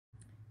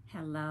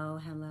Hello,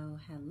 hello,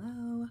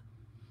 hello.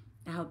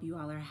 I hope you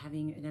all are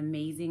having an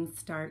amazing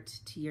start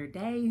to your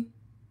day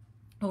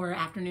or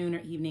afternoon or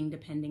evening,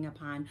 depending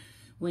upon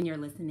when you're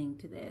listening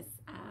to this.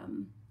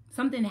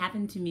 Something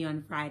happened to me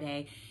on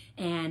Friday,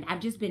 and I've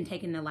just been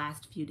taking the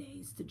last few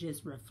days to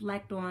just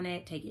reflect on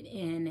it, take it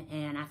in,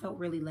 and I felt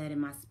really led in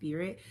my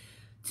spirit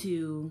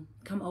to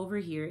come over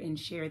here and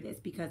share this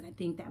because I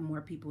think that more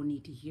people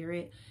need to hear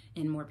it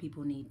and more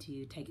people need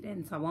to take it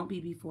in. So I won't be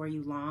before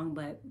you long,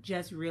 but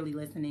just really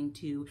listening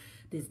to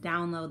this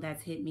download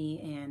that's hit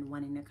me and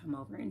wanting to come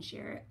over and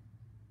share it.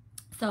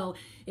 So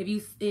if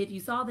you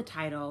saw the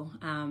title,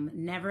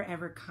 Never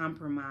Ever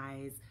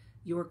Compromise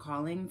Your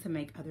Calling to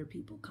Make Other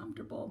People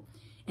Comfortable.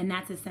 And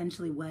that's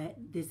essentially what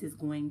this is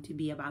going to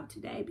be about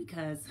today,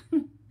 because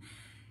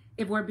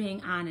if we're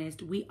being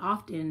honest, we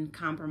often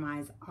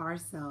compromise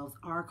ourselves,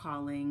 our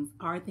callings,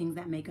 our things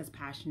that make us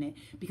passionate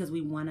because we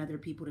want other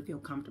people to feel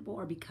comfortable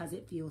or because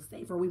it feels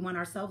safe, or we want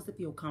ourselves to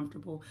feel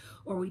comfortable,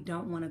 or we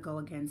don't want to go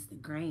against the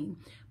grain.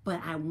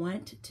 But I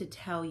want to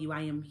tell you,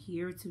 I am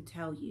here to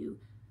tell you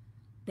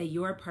that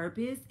your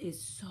purpose is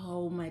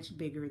so much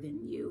bigger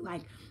than you.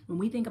 Like when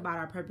we think about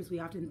our purpose, we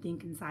often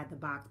think inside the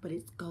box, but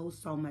it goes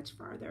so much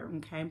further,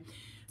 okay?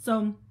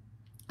 So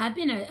I've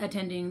been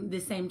attending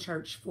this same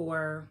church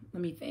for,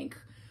 let me think.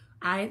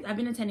 I've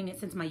been attending it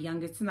since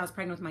I was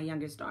pregnant with my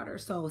youngest daughter.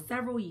 So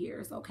several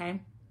years, okay?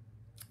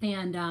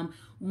 And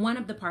one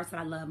of the parts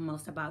that I love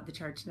most about the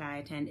church that I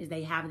attend is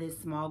they have this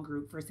small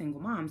group for single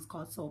moms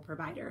called Soul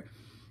Provider.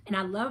 And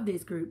I love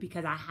this group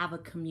because I have a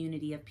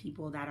community of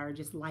people that are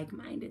just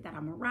like-minded, that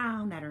I'm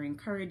around, that are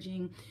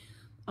encouraging,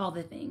 all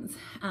the things.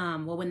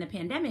 Well, when the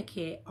pandemic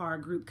hit, our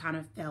group kind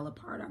of fell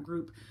apart. Our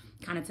group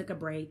kind of took a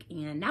break,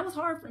 and that was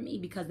hard for me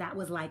because that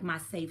was like my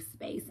safe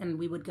space, and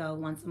we would go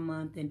once a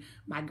month, and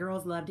my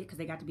girls loved it because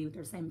they got to be with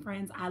their same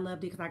friends. I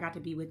loved it because I got to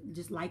be with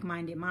just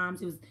like-minded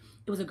moms. It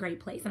was a great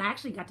place, and I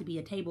actually got to be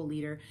a table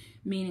leader,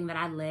 meaning that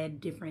I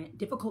led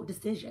difficult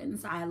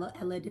decisions. I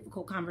led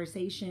difficult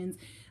conversations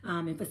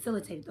and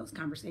facilitated those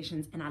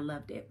conversations, and I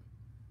loved it.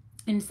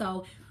 And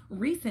so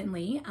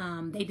recently,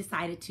 they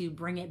decided to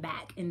bring it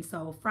back. And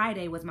so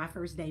Friday was my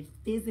first day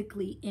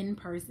physically in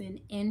person,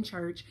 in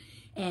church,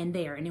 and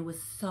there. And it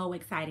was so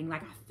exciting.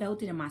 Like I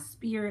felt it in my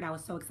spirit. I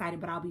was so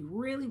excited, but I'll be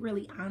really,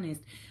 really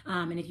honest.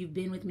 And if you've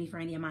been with me for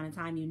any amount of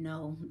time, you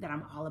know that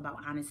I'm all about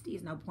honesty.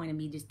 There's no point in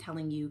me just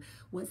telling you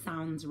what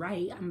sounds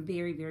right. I'm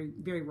very, very,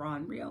 very raw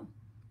and real.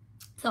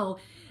 So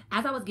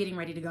as I was getting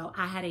ready to go,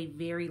 I had a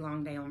very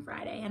long day on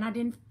Friday and I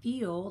didn't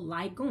feel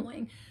like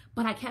going,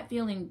 but I kept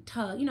feeling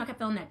I kept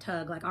feeling that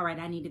tug, like, all right,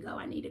 I need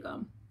to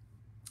go.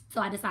 So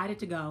I decided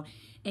to go,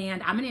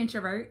 and I'm an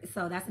introvert.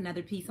 So that's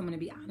another piece I'm going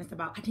to be honest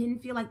about. I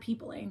didn't feel like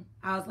peopling.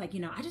 I was like,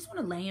 I just want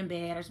to lay in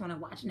bed. I just want to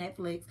watch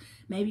Netflix,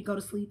 maybe go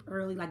to sleep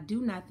early, like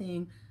do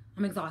nothing.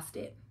 I'm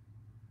exhausted.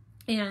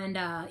 And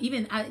I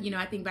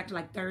think back to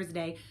like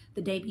Thursday,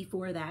 the day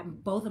before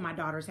that, both of my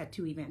daughters had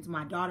two events.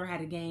 My daughter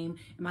had a game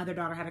and my other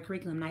daughter had a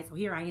curriculum night. So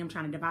here I am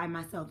trying to divide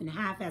myself in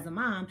half as a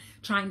mom,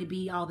 trying to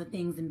be all the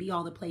things and be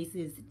all the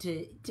places,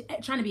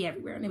 trying to be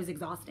everywhere. And it was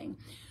exhausting.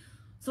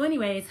 So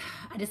anyways,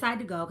 I decided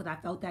to go because I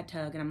felt that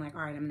tug and I'm like,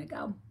 all right, I'm going to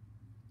go.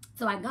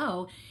 So I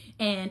go,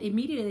 and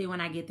immediately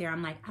when I get there,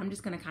 I'm like, I'm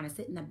just going to kind of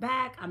sit in the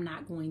back. I'm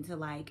not going to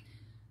like,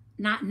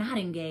 not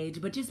engage,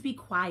 but just be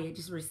quiet,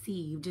 just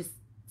receive, just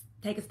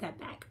take a step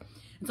back.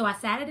 And so I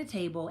sat at a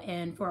table,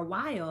 and for a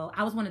while,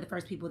 I was one of the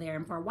first people there,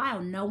 and for a while,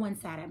 no one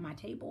sat at my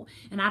table.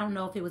 And I don't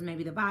know if it was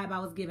maybe the vibe I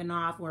was giving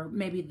off, or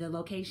maybe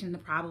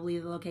probably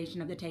the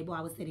location of the table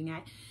I was sitting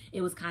at.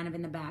 It was kind of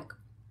in the back.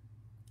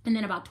 And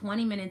then about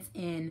 20 minutes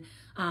in,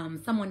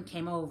 someone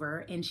came over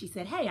and she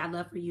said, hey, I'd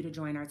love for you to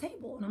join our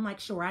table. And I'm like,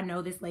 sure. I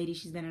know this lady.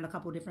 She's been at a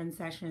couple different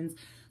sessions.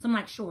 So I'm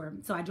like, sure.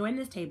 So I joined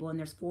this table, and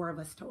there's 4 of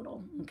us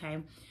total, okay?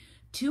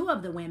 2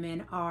 of the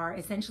women are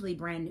essentially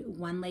brand new.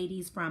 One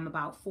lady's from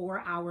about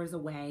 4 hours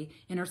away,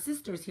 and her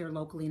sister's here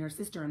locally, and her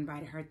sister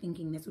invited her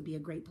thinking this would be a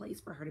great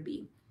place for her to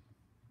be.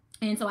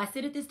 And so I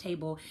sit at this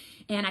table,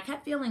 and I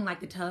kept feeling like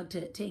the tug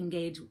to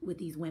engage with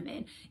these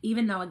women,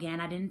 even though, again,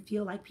 I didn't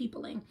feel like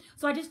peopling.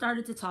 So I just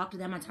started to talk to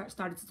them. I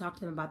started to talk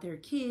to them about their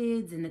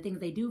kids and the things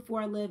they do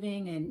for a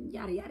living and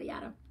yada, yada,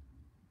 yada.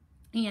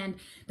 And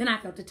then I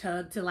felt a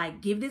tug to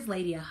like give this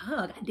lady a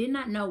hug. I did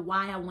not know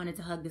why I wanted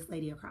to hug this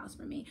lady across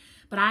from me.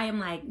 But I am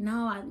like,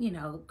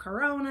 no,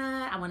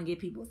 Corona, I want to give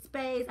people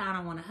space. I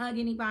don't want to hug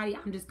anybody.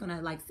 I'm just going to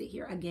like sit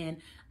here. Again,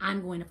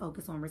 I'm going to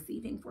focus on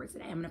receiving for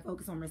today. I'm going to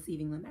focus on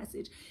receiving the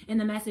message. And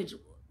the message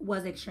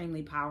was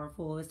extremely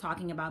powerful. It was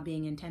talking about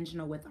being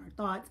intentional with our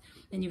thoughts.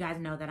 And you guys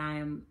know that I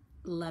am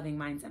loving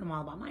mindset. I'm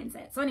all about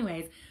mindset. So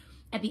anyways,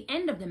 at the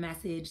end of the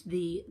message,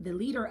 the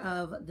leader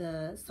of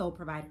the Soul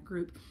Provider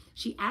group,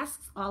 she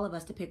asks all of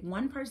us to pick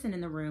one person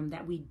in the room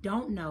that we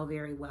don't know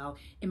very well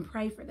and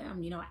pray for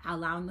them,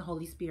 allowing the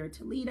Holy Spirit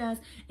to lead us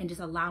and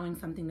just allowing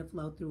something to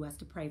flow through us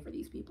to pray for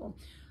these people.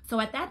 So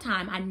at that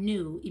time, I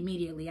knew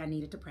immediately I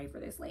needed to pray for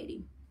this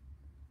lady.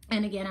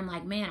 And again, I'm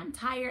like, man, I'm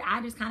tired.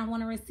 I just kind of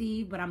want to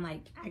receive, but I'm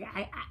like,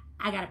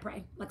 I got to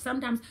pray. Like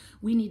sometimes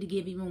we need to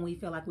give even when we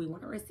feel like we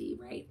want to receive,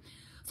 right?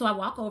 So I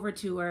walk over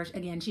to her.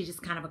 Again, she's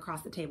just kind of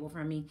across the table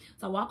from me.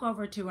 So I walk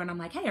over to her and I'm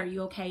like, hey, are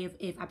you okay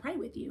if I pray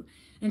with you?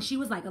 And she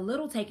was like a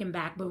little taken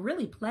back, but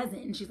really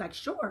pleasant. And she's like,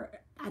 sure,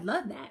 I'd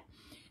love that.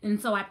 And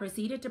so I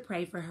proceeded to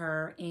pray for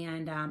her.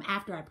 And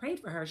after I prayed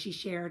for her, she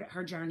shared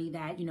her journey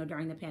that,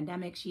 during the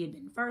pandemic, she had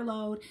been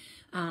furloughed.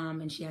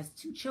 And she has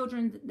 2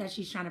 children that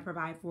she's trying to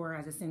provide for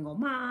as a single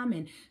mom.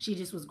 And she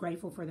just was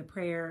grateful for the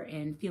prayer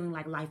and feeling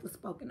like life was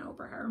spoken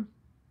over her.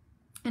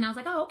 And I was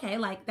like, oh, okay,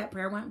 like that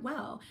prayer went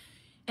well.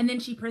 And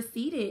then she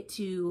proceeded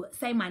to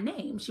say my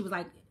name. She was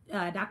like,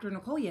 Dr.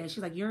 Nicolia, she's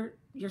like, you're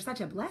such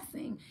a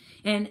blessing.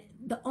 And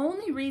the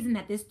only reason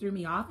that this threw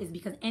me off is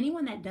because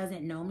anyone that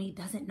doesn't know me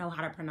doesn't know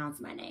how to pronounce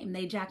my name.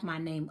 They jack my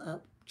name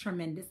up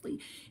tremendously.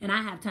 And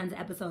I have tons of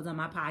episodes on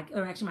my podcast,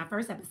 or actually my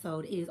first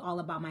episode is all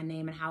about my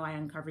name and how I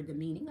uncovered the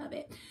meaning of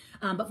it.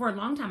 But for a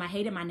long time, I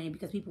hated my name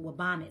because people would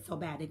bomb it so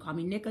bad. They called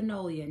me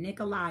Niconolia,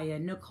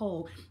 Nicolaya,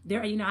 Nicole.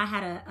 I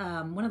had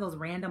a one of those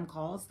random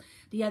calls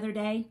the other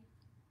day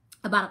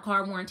about a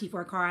car warranty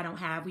for a car I don't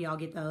have. We all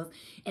get those.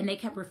 And they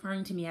kept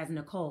referring to me as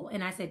Nicole.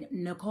 And I said,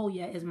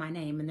 Nicolia is my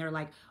name. And they're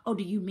like, oh,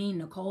 do you mean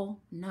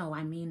Nicole? No,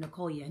 I mean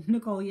Nicolia.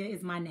 Nicolia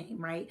is my name,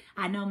 right?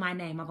 I know my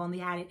name. I've only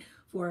had it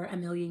for a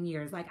million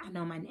years. Like, I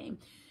know my name.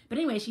 But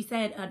anyway, she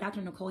said,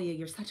 Dr. Nicolia,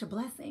 you're such a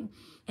blessing.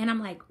 And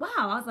I'm like, wow.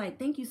 I was like,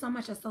 thank you so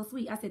much. That's so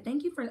sweet. I said,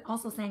 thank you for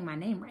also saying my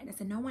name right. I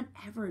said, no one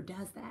ever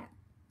does that.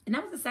 And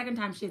that was the second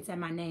time she had said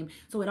my name.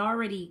 So it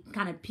already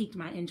kind of piqued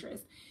my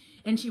interest.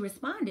 And she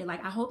responded,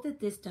 like, I hope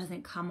that this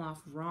doesn't come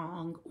off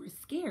wrong or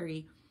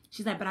scary.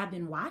 She's like, but I've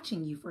been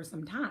watching you for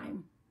some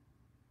time.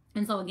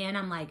 And so again,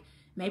 I'm like,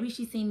 maybe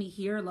she's seen me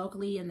here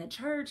locally in the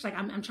church. Like,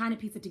 I'm trying to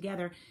piece it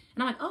together.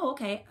 And I'm like, oh,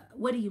 okay.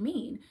 What do you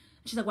mean?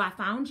 She's like, well, I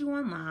found you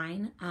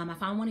online. I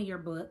found one of your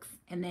books.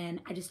 And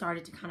then I just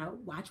started to kind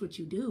of watch what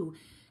you do.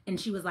 And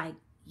she was like,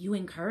 you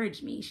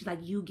encourage me. She's like,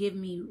 you give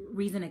me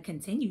reason to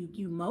continue.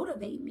 You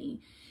motivate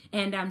me.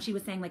 And she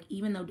was saying, like,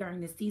 even though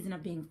during this season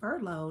of being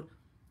furloughed,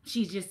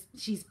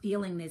 she's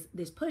feeling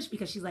this push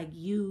because she's like,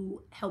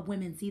 you help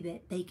women see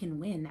that they can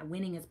win, that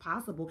winning is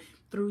possible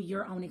through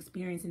your own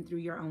experience and through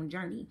your own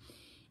journey.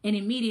 And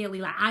immediately,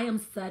 like, I'm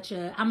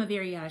a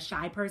very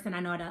shy person. I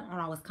know I don't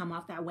always come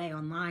off that way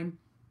online,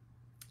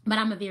 but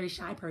I'm a very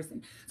shy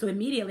person. So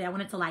immediately I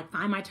wanted to like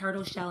find my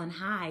turtle shell and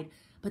hide.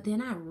 But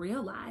then I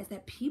realized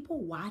that people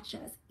watch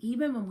us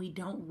even when we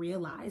don't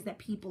realize that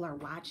people are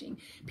watching.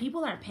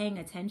 People are paying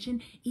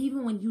attention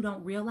even when you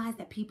don't realize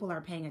that people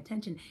are paying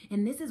attention.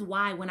 And this is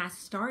why when I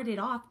started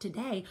off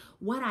today,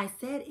 what I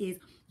said is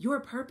your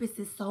purpose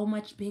is so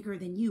much bigger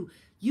than you.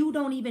 You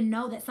don't even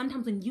know that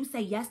sometimes when you say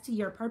yes to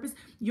your purpose,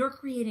 you're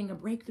creating a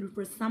breakthrough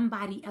for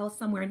somebody else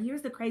somewhere. And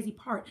here's the crazy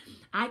part.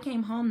 I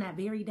came home that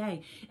very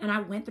day and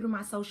I went through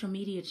my social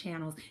media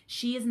channels.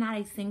 She is not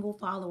a single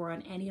follower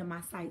on any of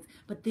my sites,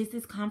 but this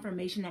is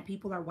confirmation that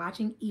people are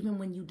watching even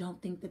when you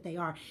don't think that they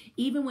are.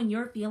 Even when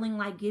you're feeling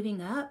like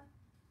giving up,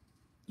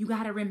 you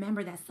got to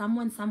remember that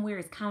someone somewhere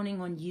is counting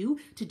on you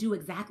to do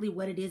exactly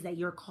what it is that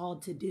you're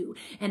called to do.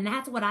 And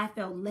that's what I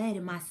felt led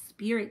in my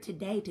spirit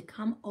today to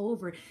come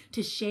over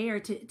to share,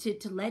 to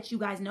let you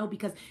guys know,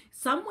 because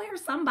somewhere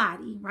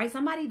somebody, right?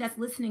 Somebody that's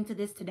listening to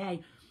this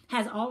today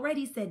has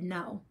already said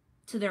no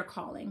to their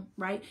calling,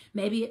 right?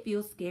 Maybe it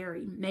feels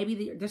scary.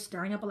 Maybe they're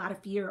stirring up a lot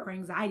of fear or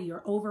anxiety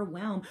or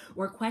overwhelm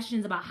or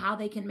questions about how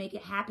they can make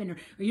it happen. Or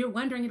you're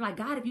wondering, you're like,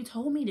 God, if you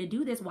told me to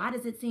do this, why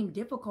does it seem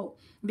difficult?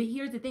 But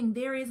here's the thing,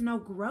 there is no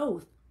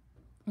growth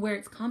where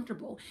it's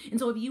comfortable. And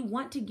so if you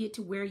want to get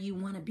to where you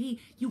want to be,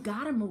 you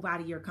got to move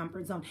out of your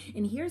comfort zone.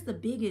 And here's the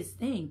biggest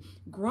thing.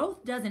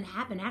 Growth doesn't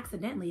happen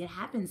accidentally. It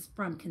happens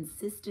from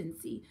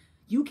consistency.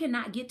 You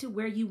cannot get to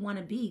where you want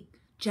to be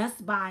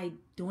just by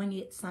doing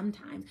it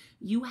sometimes.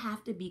 You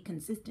have to be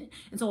consistent.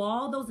 And so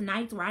all those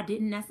nights where I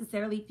didn't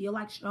necessarily feel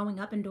like showing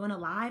up and doing a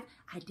live,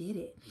 I did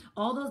it.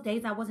 All those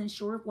days I wasn't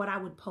sure if what I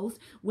would post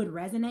would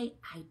resonate,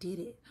 I did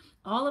it.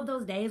 All of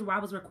those days where I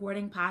was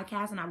recording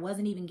podcasts and I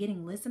wasn't even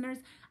getting listeners,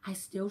 I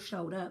still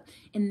showed up.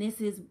 And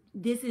this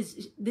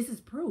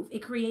is proof. It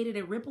created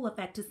a ripple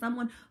effect to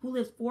someone who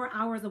lives 4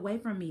 hours away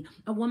from me,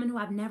 a woman who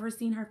I've never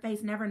seen her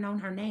face, never known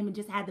her name, and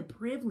just had the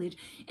privilege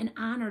and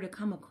honor to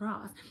come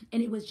across.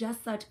 And it was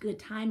just such good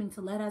timing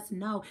to let us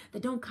know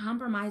that don't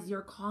compromise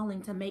your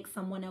calling to make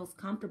someone else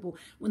comfortable.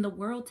 When the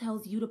world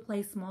tells you to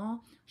play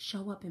small,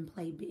 show up and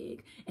play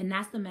big. And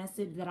that's the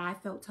message that I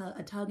felt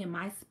a tug in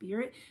my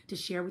spirit to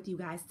share with you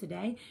guys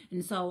today.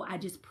 And so I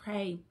just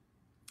pray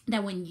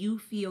that when you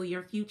feel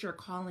your future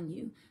calling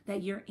you,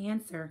 that your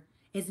answer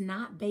is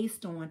not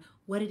based on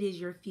what it is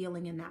you're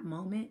feeling in that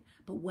moment,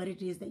 but what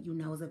it is that you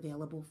know is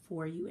available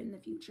for you in the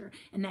future.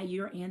 And that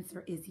your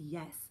answer is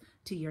yes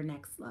to your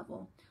next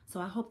level. So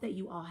I hope that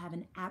you all have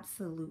an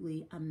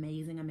absolutely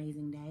amazing,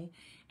 amazing day.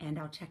 And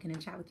I'll check in and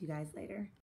chat with you guys later.